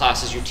comics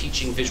classes, you're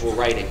teaching visual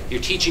writing.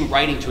 You're teaching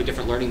writing to a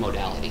different learning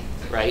modality,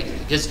 right?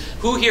 Because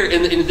who here,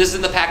 and this is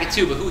in the packet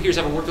too, but who here's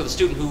ever worked with a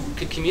student who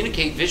could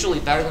communicate visually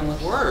better than with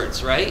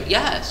words, right?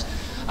 Yes.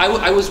 I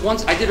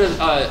did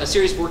a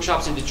series of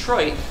workshops in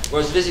Detroit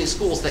where I was visiting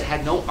schools that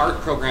had no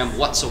art program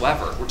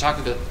whatsoever. We're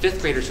talking to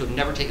 5th graders who had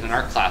never taken an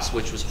art class,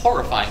 which was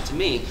horrifying to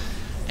me.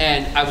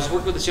 And I was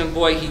working with this young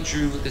boy. He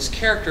drew this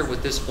character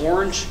with this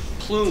orange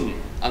plume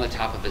on the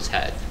top of his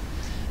head.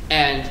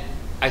 And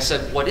I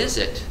said, what is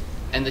it?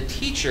 And the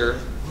teacher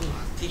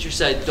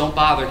said, don't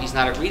bother, he's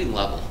not at reading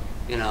level,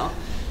 you know?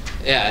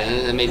 Yeah,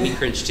 and it made me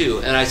cringe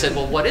too. And I said,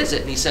 well, what is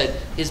it? And he said,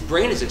 his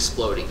brain is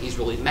exploding. He's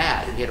really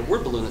mad. And he had a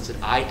word balloon that said,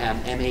 I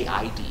am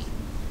M-A-I-D,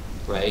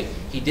 right?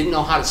 He didn't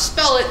know how to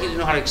spell it. He didn't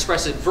know how to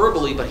express it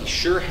verbally, but he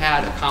sure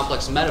had a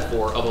complex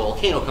metaphor of a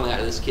volcano coming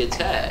out of this kid's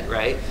head,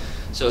 right?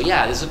 So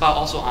yeah, this is about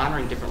also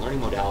honoring different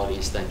learning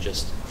modalities than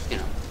just, you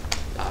know,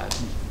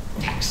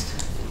 text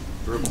and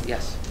verbal.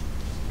 Yes?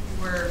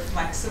 We're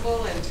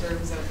flexible in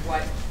terms of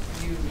what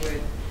you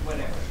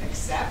would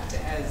accept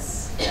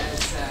as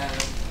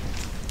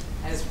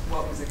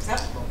what was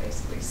acceptable,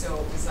 basically. So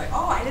it was like,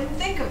 oh, I didn't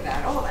think of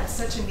that. Oh, that's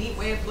such a neat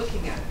way of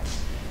looking at it.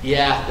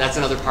 Yeah, that's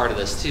another part of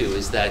this too,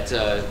 is that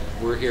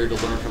we're here to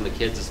learn from the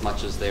kids as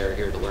much as they're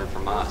here to learn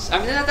from us. I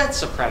mean, that's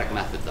Socratic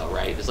method though,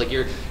 right? It's like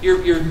you're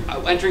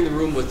entering the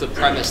room with the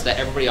premise that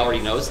everybody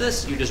already knows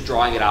this, you're just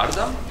drawing it out of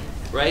them,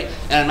 right?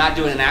 And I'm not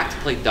doing an act to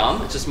play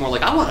dumb, it's just more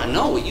like, I want to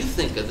know what you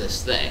think of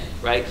this thing,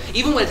 right?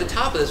 Even at the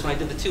top of this, when I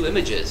did the 2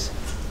 images,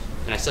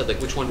 and I said, like,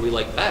 which one do we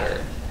like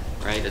better?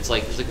 Right? It's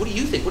like, what do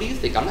you think? What do you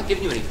think? I'm not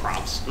giving you any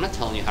prompts. I'm not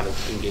telling you how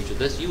to engage with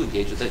this. You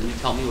engage with it, and you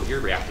tell me what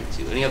you're reacting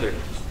to. Any other?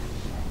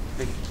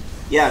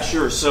 Yeah,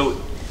 sure. So,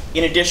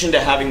 in addition to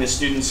having the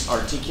students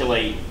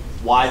articulate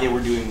why they were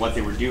doing what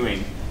they were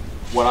doing,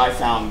 what I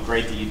found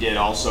great that you did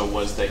also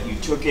was that you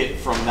took it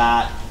from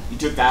that, you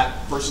took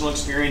that personal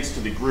experience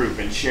to the group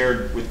and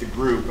shared with the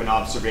group an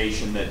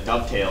observation that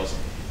dovetails.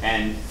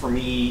 And for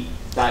me,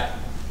 that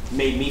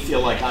made me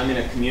feel like I'm in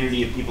a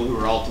community of people who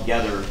are all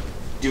together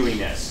doing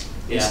this.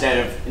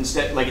 Yeah.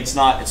 Instead, like it's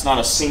not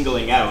a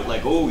singling out,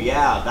 like, oh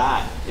yeah,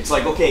 that. It's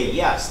like, okay,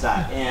 yes,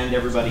 that, and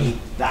everybody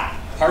that.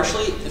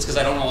 Partially, it's because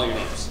I don't know all your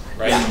names,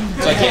 right? Yeah.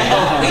 So I can't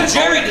go, hey,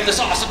 Jerry did this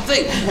awesome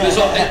thing.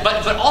 So,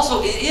 but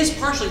also, it is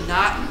partially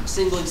not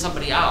singling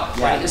somebody out,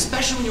 right? Yeah.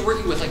 Especially when you're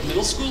working with like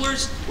middle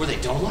schoolers where they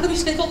don't want to be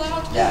singled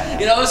out. Yeah.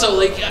 You know, so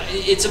like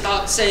it's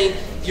about saying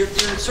you're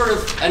sort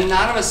of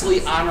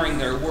anonymously honoring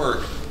their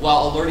work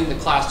while alerting the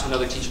class to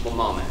another teachable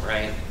moment,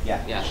 right?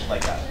 Yeah. Yeah.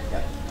 Like that.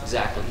 Yeah.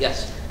 Exactly.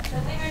 Yes. The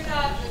thing I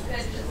thought was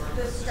that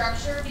the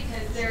structure,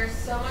 because there's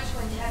so much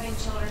when having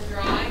children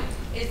drawing,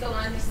 is the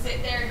one who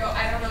sit there and go,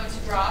 I don't know what to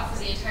draw for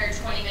the entire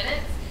 20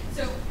 minutes.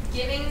 So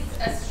giving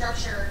a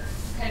structure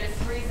kind of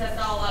frees us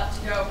all up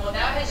to go, well,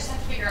 now I just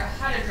have to figure out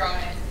how to draw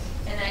it.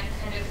 And that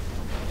kind of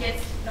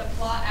gets the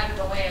plot out of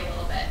the way a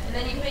little bit. And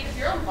then you can make up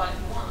your own plot if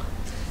you want.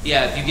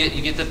 Yeah,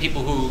 you get the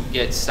people who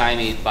get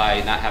stymied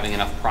by not having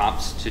enough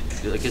prompts to,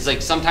 because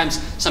like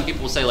sometimes some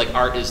people will say like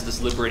art is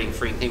this liberating,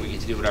 freeing thing where you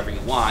get to do whatever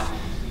you want.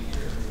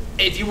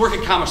 If you work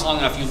in comics long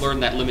enough, you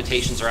learn that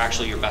limitations are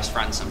actually your best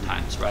friend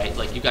sometimes, right?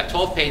 Like you've got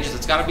 12 pages,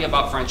 it's got to be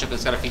about friendship,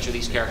 it's got to feature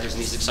these characters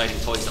and these exciting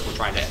toys that we're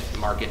trying to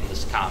market in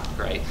this comic,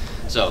 right?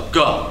 So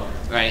go,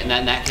 right? And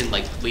then that can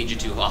like lead you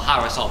to, well, how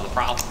do I solve the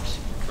problems,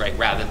 right?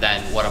 Rather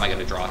than what am I going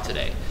to draw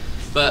today?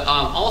 But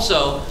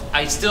also,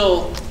 I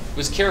still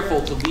was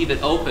careful to leave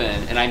it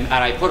open, and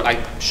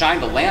I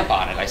shined a lamp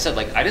on it. I said,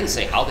 like, I didn't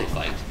say how they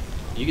fight.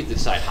 You get to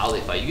decide how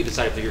they fight. You get to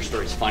decide if your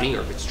story's funny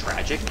or if it's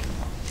tragic,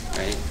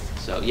 right?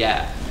 So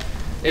yeah.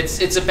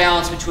 It's a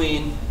balance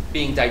between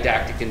being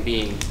didactic and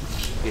being,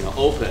 you know,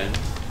 open,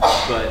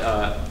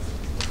 but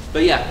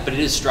it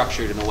is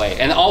structured in a way.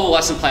 And all the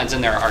lesson plans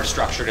in there are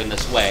structured in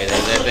this way.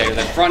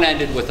 They're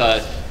front-ended with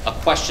a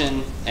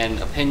question and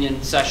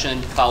opinion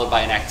session followed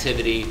by an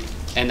activity,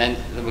 and then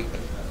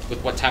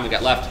with what time we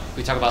got left,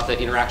 we talk about the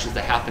interactions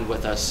that happened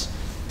with us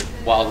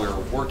while we were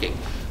working.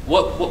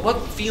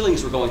 What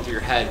feelings were going through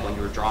your head when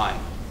you were drawing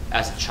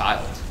as a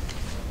child?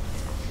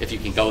 If you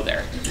can go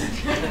there.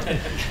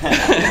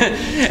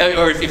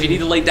 Or if you need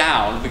to lay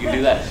down, we can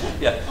do that.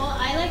 Yeah. Well,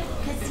 I like,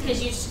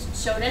 because you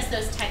showed us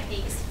those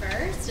techniques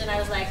first, and I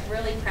was like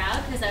really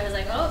proud because I was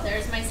like, oh,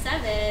 there's my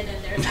 7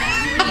 and there's my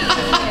 3,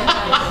 and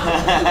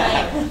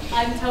like,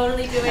 I'm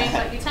totally doing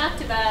what you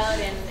talked about,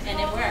 and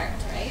it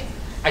worked, right?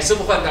 I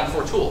simplified down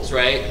 4 tools,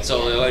 right?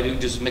 So I do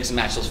just mix and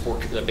match those 4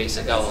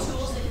 basic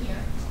elements.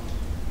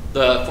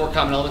 The 4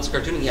 common elements of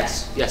cartooning,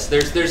 yes, yes.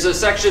 There's a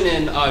section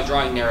in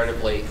drawing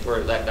narratively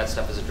where that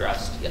stuff is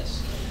addressed,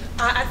 yes.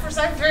 At first,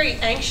 I'm very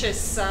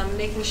anxious,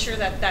 making sure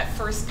that that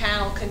first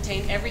panel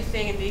contained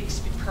everything and needed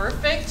to be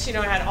perfect. You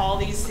know, it had all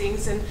these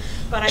things,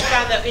 but I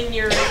found that in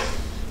your,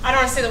 I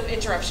don't want to say the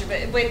interruption, but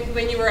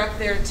when you were up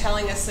there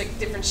telling us like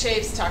different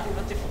shapes, talking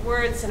about different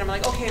words, and I'm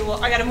like, okay,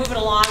 well, I got to move it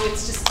along.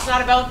 It's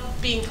not about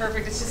being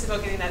perfect. It's just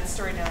about getting that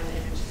story down in the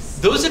images.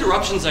 Those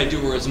interruptions I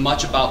do are as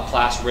much about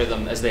class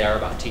rhythm as they are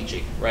about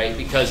teaching, right?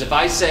 Because if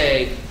I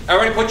say,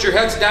 everybody put your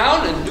heads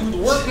down and do the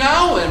work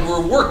now, and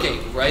we're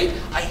working, right?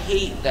 I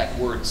hate that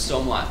word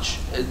so much.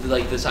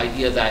 Like this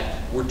idea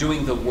that we're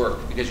doing the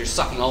work because you're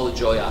sucking all the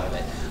joy out of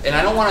it. And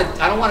I don't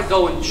want to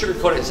go and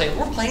sugarcoat it and say,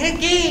 we're playing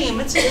a game,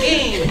 it's a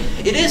game.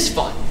 It is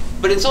fun,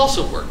 but it's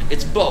also work.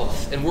 It's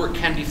both, and work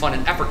can be fun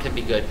and effort can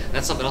be good. And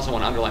that's something else I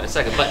want to underline in a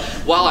second. But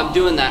while I'm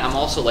doing that, I'm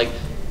also like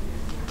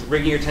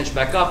bringing your attention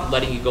back up,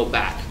 letting you go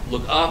back.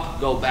 Look up,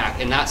 go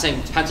back, and not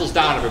saying pencils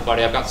down,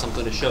 everybody, I've got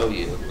something to show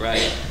you,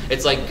 right?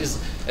 It's like,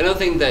 because another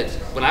thing that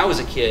when I was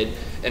a kid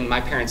and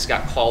my parents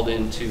got called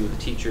into the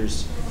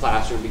teacher's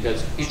classroom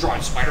because he's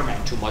drawing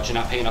Spider-Man too much and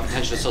not paying enough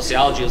attention to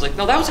sociology, I was like,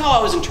 no, that was how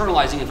I was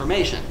internalizing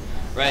information,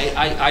 right?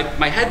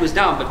 My head was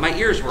down, but my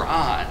ears were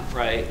on,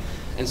 right?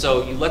 And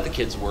so you let the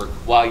kids work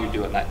while you're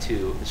doing that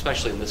too,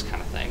 especially in this kind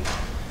of thing.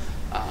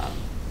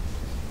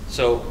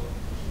 So,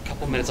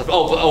 couple minutes left.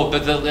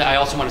 But I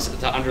also wanted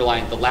to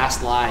underline the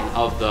last line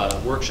of the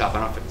workshop. I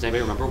don't know if does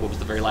anybody remember what was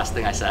the very last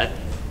thing I said?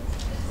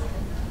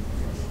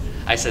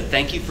 I said,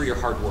 thank you for your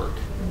hard work,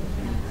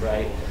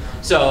 right?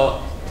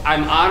 So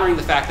I'm honoring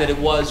the fact that it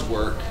was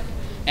work,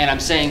 and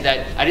I'm saying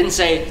that I didn't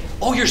say,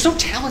 oh, you're so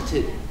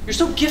talented, you're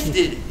so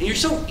gifted, and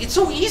it's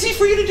so easy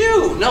for you to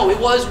do. No, it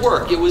was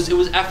work. It was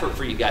effort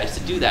for you guys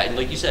to do that. And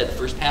like you said, the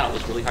first panel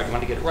was really hard. You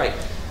wanted to get it right.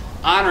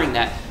 Honoring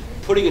that,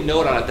 putting a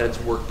note on it that it's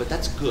work, but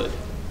that's good.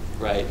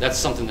 Right, that's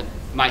something that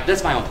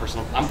that's my own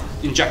personal. I'm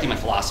injecting my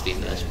philosophy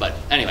into this, but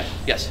anyway,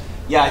 yes.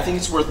 Yeah, I think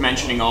it's worth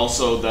mentioning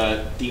also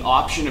the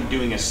option of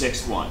doing a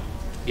 6th one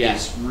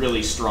is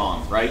really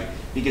strong, right?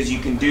 Because you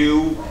can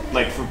do,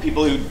 like, for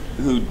people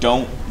who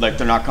don't, like,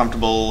 they're not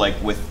comfortable like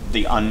with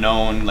the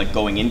unknown, like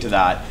going into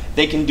that,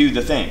 they can do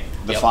the thing,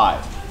 the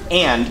 5.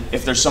 And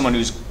if there's someone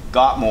who's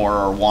got more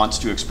or wants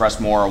to express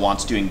more or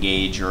wants to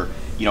engage or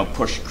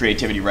push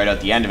creativity right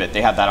at the end of it,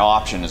 they have that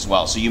option as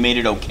well. So you made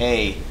it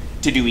okay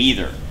to do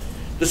either.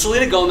 The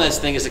Selena Gomez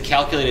thing is a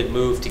calculated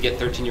move to get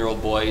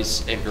 13-year-old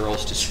boys and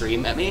girls to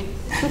scream at me.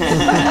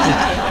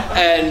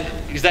 And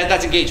because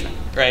that's engagement,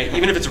 right?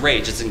 Even if it's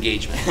rage, it's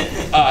engagement.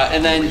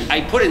 And then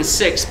I put in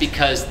 6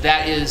 because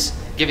that is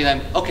giving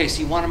them, okay, so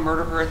you want to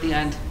murder her at the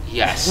end?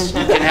 Yes.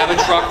 You can have a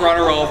truck run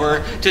her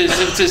over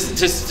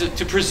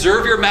to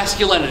preserve your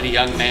masculinity,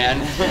 young man.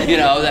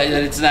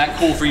 That it's not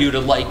cool for you to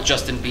like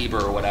Justin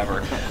Bieber or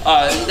whatever.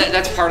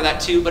 That's part of that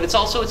too, but it's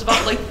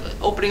about like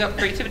opening up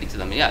creativity to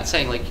them. Yeah, it's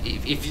saying like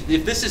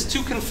if this is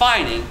too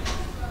confining,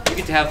 you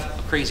get to have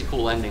a crazy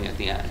cool ending at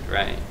the end,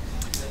 right?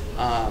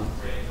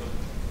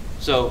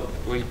 So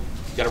we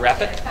got to wrap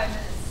it? 5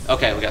 minutes.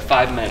 Okay, we got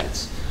 5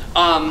 minutes.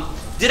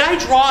 Did I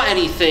draw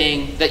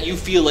anything that you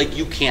feel like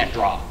you can't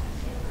draw?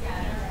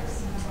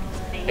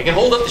 I can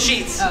hold up the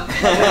sheets. Oh.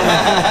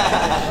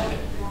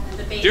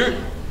 The baby.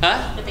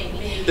 Huh? The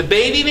baby. The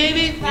baby,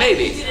 maybe?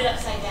 Maybe. You did it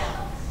upside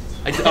down.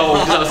 Because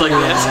I was like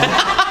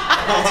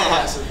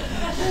this.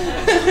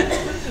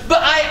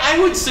 But I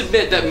would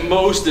submit that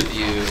most of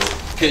you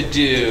could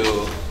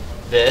do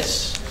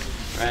this,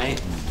 right?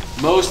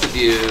 Most of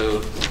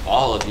you,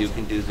 all of you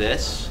can do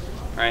this,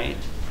 right?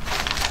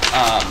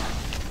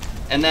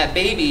 And that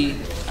baby,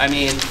 I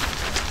mean,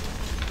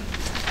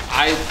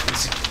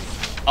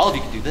 all of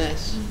you can do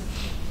this.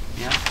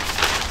 Yeah.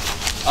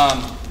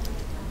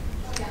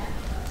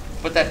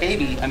 But that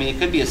baby, I mean, it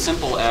could be as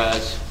simple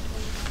as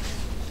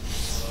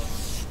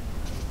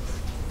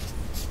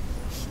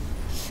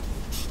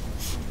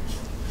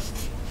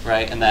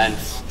right, and then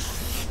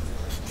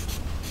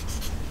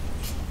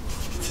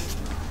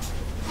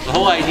the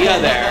whole idea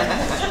there.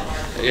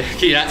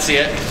 Can you not see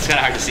it? It's kind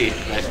of hard to see,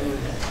 right?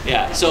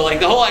 Yeah. So like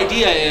the whole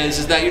idea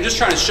is that you're just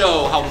trying to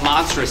show how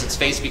monstrous its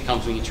face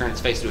becomes when you turn its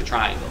face into a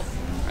triangle,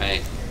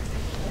 right?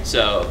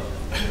 So.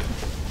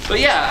 But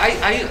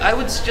yeah, I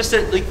would suggest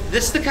that like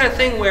this is the kind of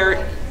thing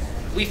where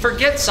we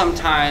forget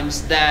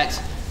sometimes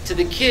that to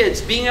the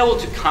kids, being able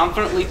to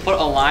confidently put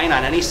a line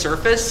on any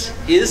surface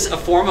is a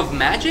form of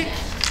magic.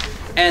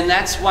 And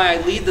that's why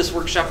I lead this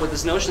workshop with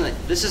this notion that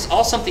this is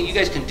all something you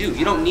guys can do.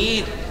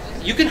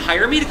 You can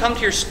hire me to come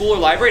to your school or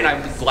library and I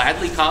would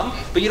gladly come,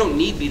 but you don't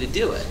need me to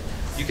do it.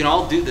 You can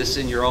all do this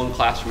in your own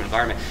classroom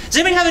environment. Does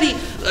anybody have any,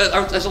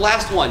 as a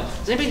last one,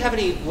 does anybody have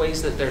any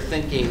ways that they're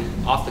thinking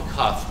off the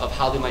cuff of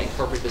how they might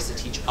incorporate this to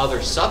teach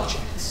other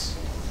subjects?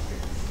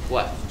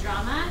 What?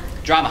 Drama.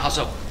 Drama, how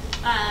so?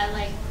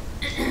 like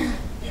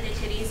they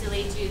could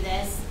easily do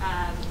this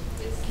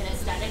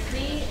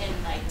kinesthetically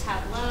in like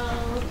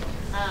Tableau,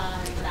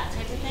 that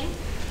type of thing?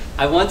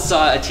 I once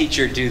saw a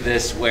teacher do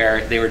this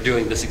where they were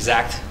doing this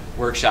exact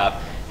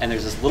workshop, and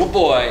there's this little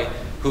boy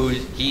who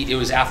it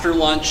was after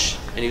lunch,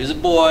 and he was a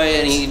boy,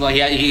 and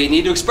he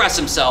needed to express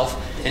himself,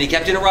 and he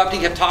kept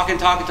interrupting, kept talking,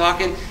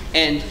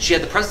 and she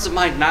had the presence of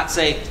mind to not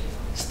say,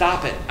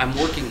 stop it, I'm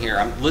working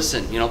here,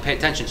 listen, pay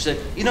attention. She said,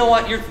 you know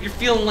what, you're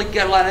feeling like you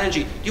got a lot of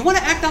energy. Do you want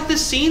to act out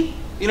this scene?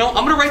 I'm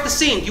gonna write the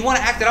scene. Do you want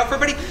to act it out for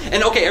everybody?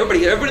 And okay,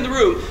 everybody in the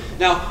room.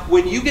 Now,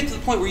 when you get to the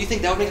point where you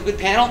think that would make a good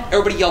panel,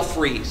 everybody yell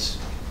freeze,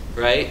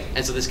 right?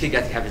 And so this kid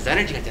got to have his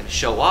energy, got to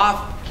show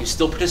off. He was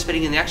still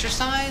participating in the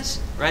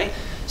exercise, right?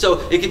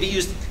 So it could be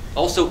used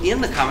also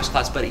in the comics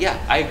class, but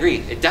yeah, I agree.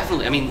 It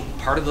definitely,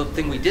 part of the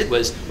thing we did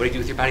was, what do you do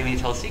with your body when you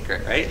tell a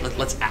secret, right?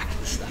 Let's act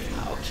this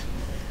stuff out.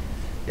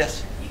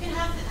 Yes? You can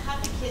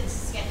have the kids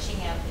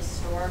sketching out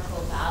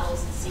historical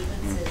battles and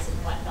sequences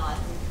and whatnot,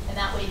 and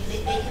that way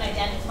they can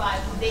identify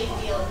who they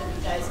feel are the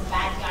good guys and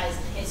bad guys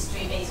in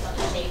history based on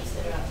the shapes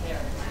that are up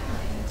there.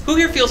 Who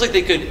here feels like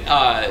they could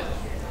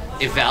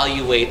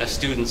evaluate a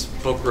student's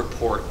book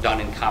report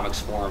done in comics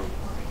form?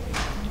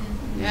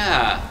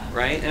 Yeah,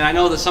 right? And I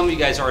know that some of you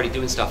guys are already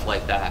doing stuff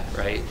like that,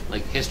 right?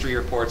 Like history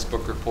reports,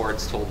 book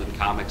reports told in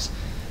comics.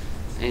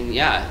 And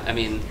yeah,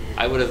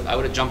 I would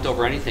have jumped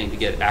over anything to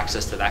get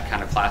access to that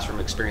kind of classroom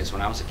experience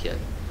when I was a kid.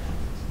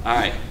 All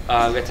right,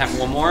 we got time for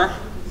one more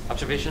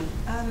observation?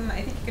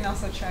 I think you can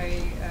also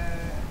try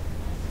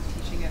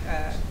teaching it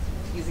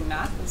using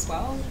math as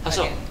well. How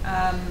so?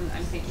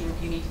 I'm thinking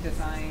you need to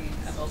design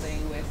a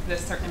building with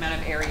this certain amount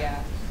of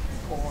area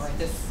or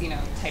this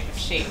type of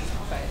shape,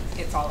 but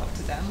it's all up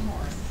to them.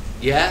 Or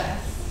yeah,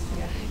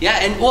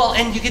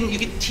 and you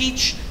can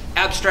teach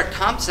abstract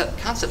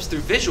concepts through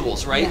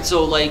visuals, right? Yeah.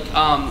 So like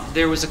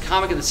there was a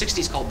comic in the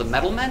 60s called The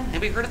Metal Men.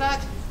 Have you heard of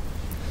that?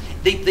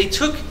 They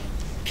took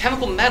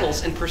chemical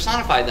metals and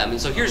personified them. And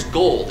so here's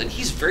gold, and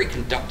he's very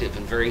conductive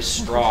and very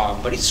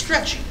strong, but he's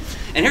stretchy.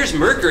 And here's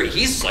mercury,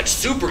 he's like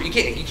super, you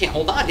can't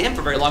hold on to him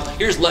for very long.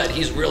 Here's lead,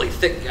 he's a really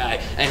thick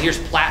guy. And here's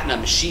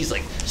platinum, she's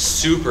like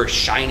super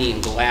shiny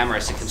and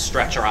glamorous and can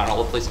stretch around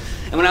all the place.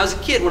 And when I was a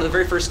kid, one of the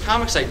very first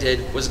comics I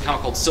did was a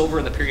comic called Silver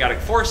and the Periodic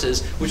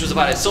Forces, which was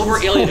about a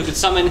silver alien who could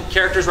summon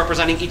characters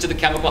representing each of the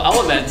chemical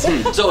elements.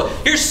 So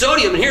here's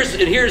sodium, and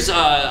here's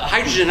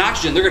hydrogen and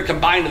oxygen. They're going to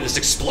combine into this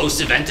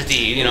explosive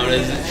entity, and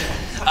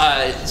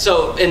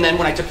then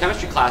when I took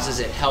chemistry classes,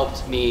 it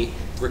helped me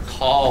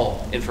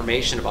recall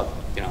information about,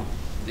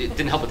 it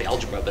didn't help with the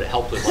algebra, but it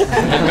helped with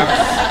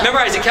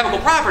memorizing chemical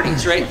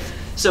properties, right?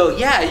 So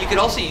yeah, you could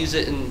also use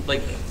it in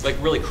like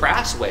really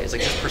crass ways,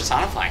 like just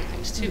personifying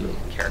things too, in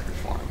character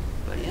form.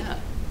 But yeah.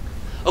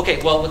 Okay,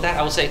 well with that,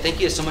 I will say thank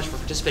you so much for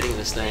participating in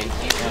this thing.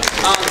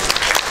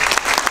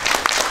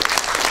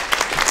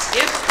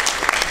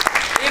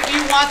 If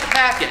you want the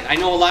packet, I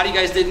know a lot of you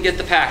guys didn't get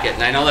the packet,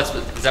 and I know is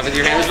that with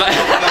your hands?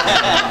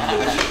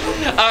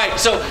 All right,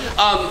 so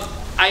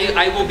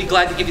I will be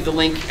glad to give you the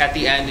link at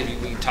the end. If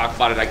we talk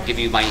about it, I can give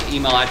you my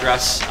email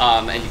address,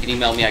 and you can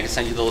email me. I can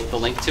send you the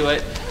link to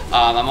it.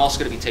 I'm also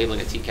going to be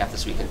tabling at TCAF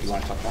this weekend if you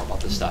want to talk more about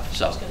this stuff.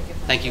 So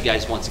thank you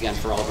guys once again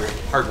for all of your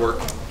hard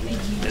work.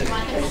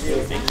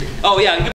 Oh yeah.